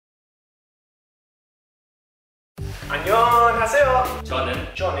안녕하세요. 저는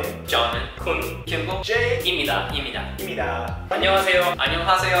쿤 킴볼 제이콥입니다. 안녕하세요.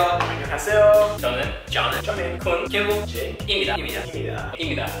 안녕하세요. 저는 쿤 킴볼 제이콥입니다.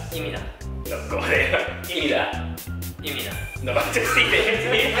 입니다. 너 먼저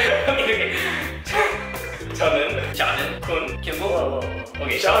쓰이네. 저는 쿤 킴볼.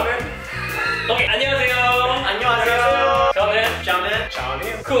 오케이. 안녕하세요. 저는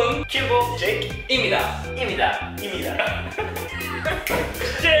쿤 킴볼 제이콥입니다.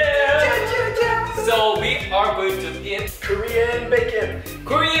 So we are going to eat Korean bacon.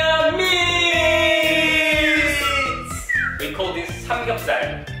 Korean meats. We call this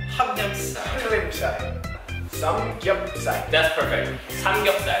삼겹살. 삼겹살. That's perfect.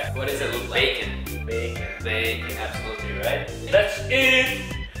 삼겹살. What does it look like? Bacon. Absolutely right. Let's eat.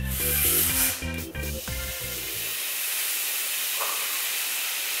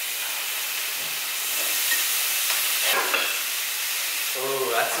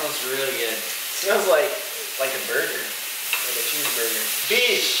 Oh, that smells really good. Smells like a burger, like a cheeseburger.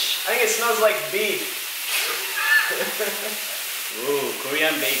 Beef. I think it smells like beef. Ooh,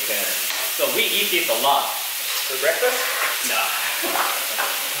 Korean bacon. So we eat this a lot. For breakfast? No.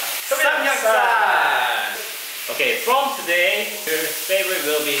 삼겹살. Okay, from today, your favorite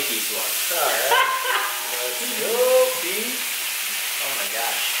will be this one. Alright. Let's go. Beef. Oh my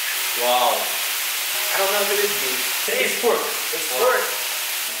gosh. Wow. I don't know if it is beef. It's pork. It's pork.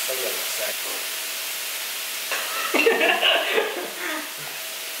 Samgyeopsal.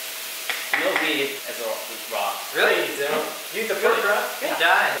 No, we eat as raw. Really? You don't? You eat the pork raw? You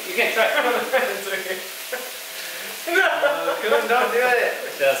die. You can try. It's okay. No, Kun, don't do it.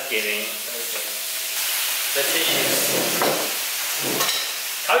 Just kidding. The tissues.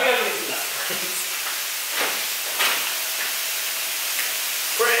 가위가위겠습니다.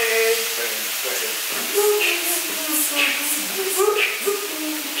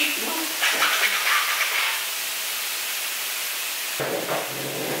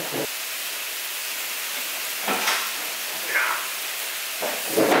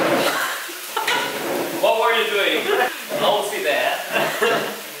 What were you doing? I'll see that.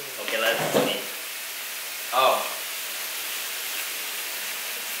 Okay, let's see. Oh.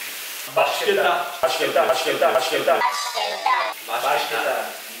 맛있겠다. 맛있겠다. 맛있겠다. 맛있겠다.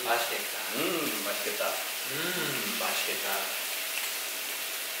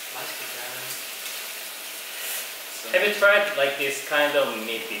 Have you tried like this kind of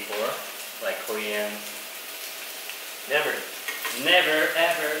meat before? Like Korean? Never. Never,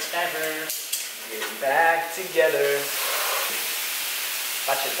 ever. Get back together.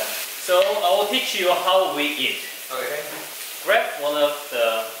 맛있다. So I will teach you how we eat. Okay. Grab one of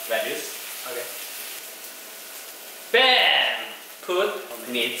the lettuce. Okay. Bam! Put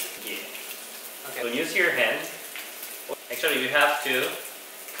meat here. Okay. So use your hand. Actually, you have to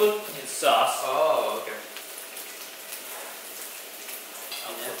put sauce. Oh, okay.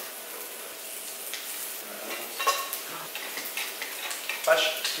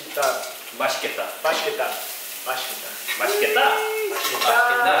 맛있겠다.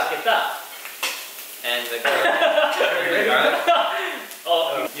 And the garlic.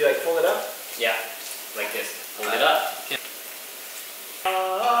 Oh, You like fold it up? yeah, like this. Hold it up.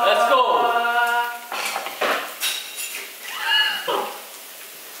 Let's go.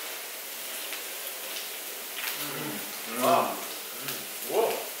 Wow.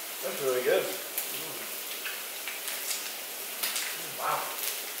 Whoa, that's really good. Wow.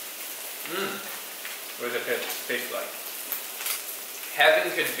 What does it taste like?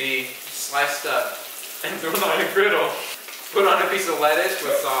 Heaven could be sliced up and thrown on a griddle. Put on a piece of lettuce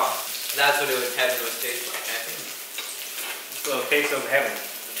with sauce. That's what heaven would taste like, I think. It's the taste of heaven.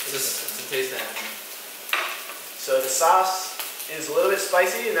 It's a taste of heaven. So the sauce is a little bit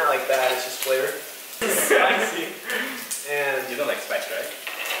spicy, and not like bad, it's just flavor. Spicy. And You don't like spice, right?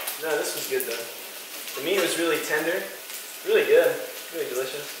 no, this was good though. The meat was really tender. Really good. Really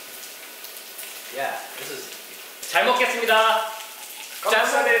delicious. Yeah, this is... 잘 먹겠습니다.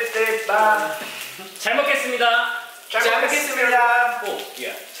 감사합니다. 잘 먹겠습니다. 잘 먹겠습니다. Oh,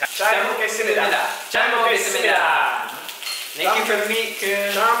 yeah. 잘 먹겠습니다. 잘 먹겠습니다. Thank you for the meat,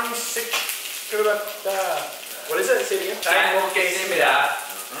 Kun. What is it? Say it again. 잘 먹겠습니다.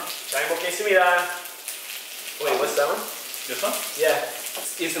 잘 먹겠습니다. Wait, what's that one? This one? Yeah.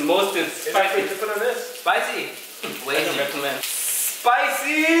 It's the most Is it free spicy. to put on this? Spicy. I don't Lazy. recommend.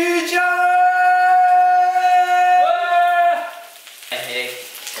 Spicy John! Hey.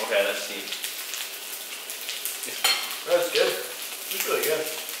 Okay, let's see. That's good. It's really good.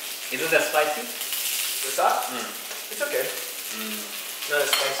 Isn't that spicy? The sauce? It's okay. Not as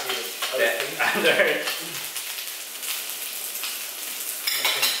spicy as other things. Under.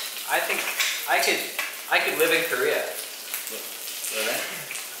 I think I could live in Korea. Really?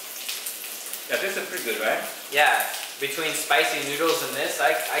 Yeah, this is pretty good, right? Yeah, between spicy noodles and this,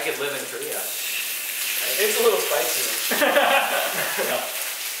 I could live in Korea. It's a little spicy.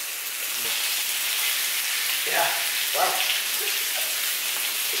 Yeah. Wow.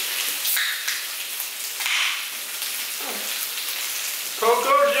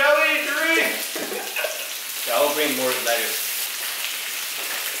 Cocoa jelly drink. Yeah, I'll bring more lettuce.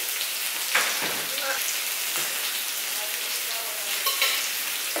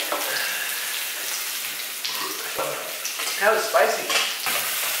 That was spicy.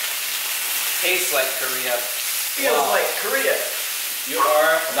 Tastes like Korea. Feels like Korea.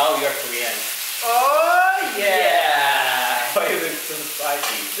 Now you're Korean. Oh yeah. Why is it so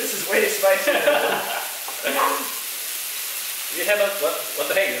spicy? This is way spicier than You have a what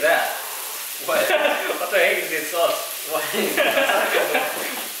the heck is that? What? What the heck is this sauce? What?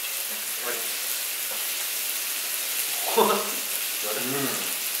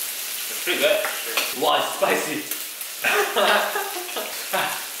 It's pretty good. Wow, it's spicy.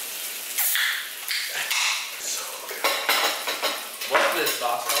 so good. What's this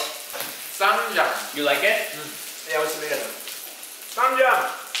sauce called? Samjang. You like it? Yeah, what's the name of it? Samjang.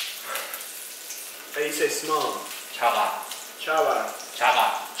 How do you say small? 작아. Chava.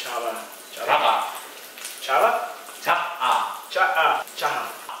 작아. Chava. 작아. Chava? 작아. Chaga. Chaga.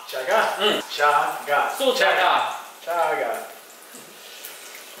 Chaga. Chaga. So 작아. Chaga.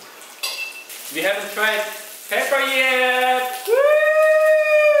 We haven't tried pepper yet.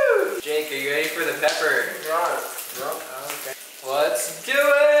 Woo! Jake, are you ready for the pepper? Right. Okay. Let's do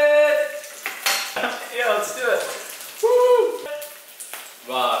it! Yeah, let's do it. Woo!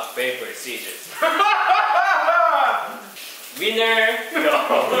 Rock, paper, scissors. Winner. Go.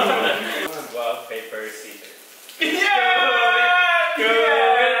 Rock, paper, scissors. Yeah!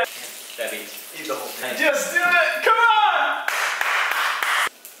 Yeah! That is. Eat the whole thing. Just do it! Come on!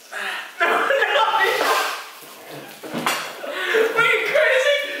 No, no! Are you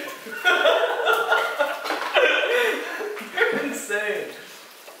crazy? You're insane.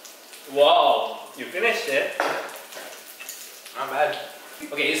 Wow, you finished it. Not bad.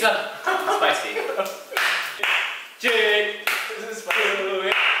 Okay, it's not spicy. Jake. This is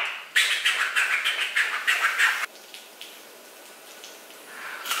funny.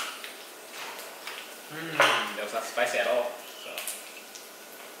 That was not spicy at all. So.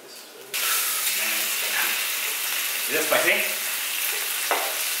 Is that spicy?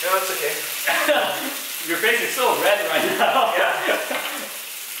 No, it's okay. Your face is so red right now. Yeah.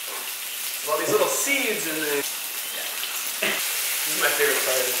 All these little seeds in there. This is my favorite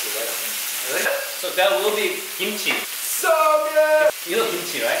part of this, the white one. Really? So that will be kimchi. So good! You know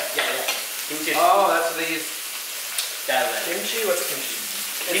kimchi, right? Yeah, yeah. Kimchi. Oh, that's what they use. That way. Kimchi? What's kimchi?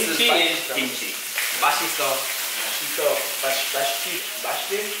 Kimchi is kimchi. 맛있어. Mashito. Mashiti.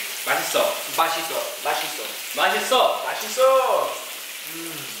 Mashiti? 맛있어. 맛있어. Mashiso. 맛있어. Mashiso!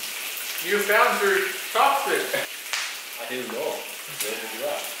 You found your chopstick. I didn't know. Where did you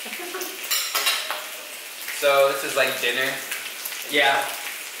at? So this is like dinner. Yeah.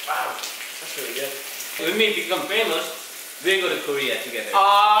 Wow. That's really good. When we become famous, we'll go to Korea together. Yeah!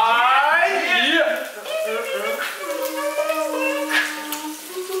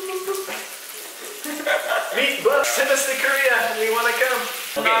 Meet Buck. Send us to Korea. We want to come.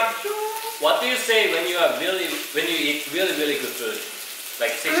 Okay. What do you say when you eat really good food?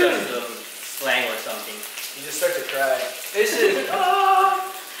 Like Sichuan slang or something. You just start to cry. This is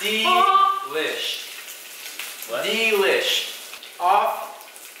delish. What? Delish. Off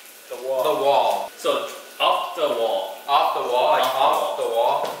The wall. the wall. So off the wall. Off the wall. Like off the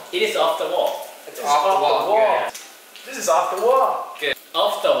wall. It is off the wall. It's Off the wall. Good. This is off the wall. Good.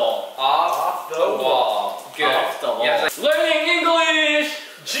 Off the wall. Off the wall. Good. Off the wall. Yeah. Learning English.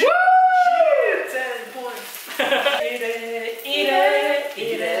 G 10 points. Eat it, eat it,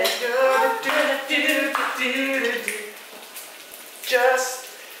 eat it. Just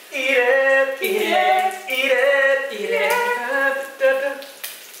eat it, eat it, eat it, eat it.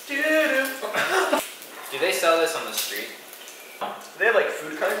 Do they sell this on the street? They have like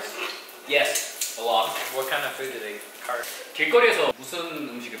food carts. Yes, a lot. What kind of food do they cart? 길거리에서 무슨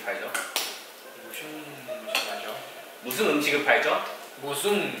음식을 팔죠? 무슨 음식을 팔죠?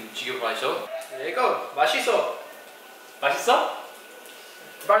 무슨 지금 마셔? 이거 맛있어. 맛있어?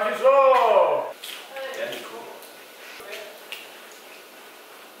 맛있어. Yeah, cool.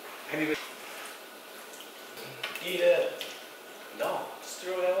 Have you been? Eat it. No, just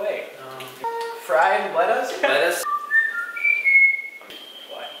throw it away. Fried lettuce. Lettuce.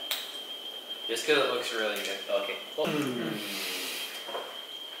 Why? Just because it looks really good. Okay. Oh.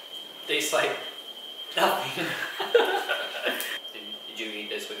 tastes like nothing. Did you eat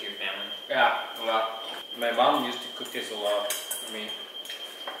this with your family? Yeah, a lot. My mom used to cook this a lot for me.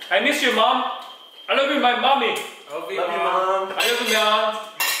 I miss you, mom. I love you, my mommy. Love you, Love you, Mom. Mom. I love you, mom.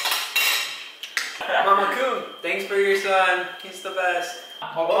 Mama Kun. Thanks for your son. He's the best.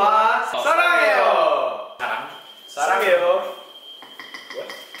 엄마 사랑해요. 사랑해요. What?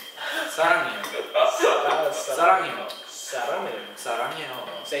 사랑해요. 사랑해요. 사랑해요.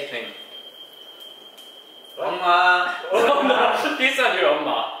 사랑해요. Say to him. 엄마. 엄마. He's not your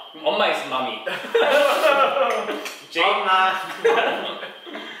엄마. 엄마 is mommy. Jay? 엄마.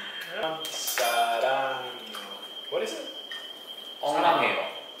 사랑해요. What is it? 사랑해요.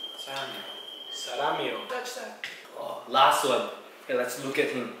 사랑해요. 사랑해요. Touch that. Oh, last one. Okay, let's look at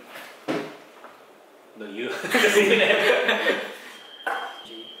him. No, you.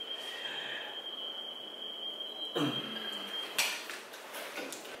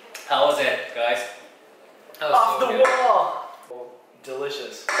 How was it, guys? That was Off so the good. wall.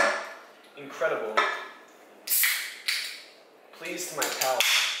 Delicious. Incredible. Pleased to my palate.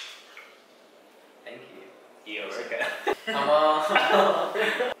 Thank you. You okay?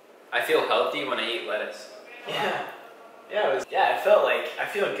 I feel healthy when I eat lettuce. Yeah. Yeah, I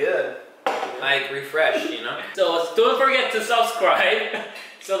feel good. Like refreshed, you know? So don't forget to subscribe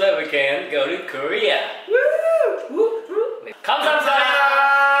so that we can go to Korea. Woo! 감사합니다.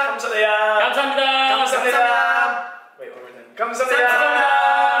 감사합니다. 감사합니다. 감사합니다. Wait, one more time. 감사합니다.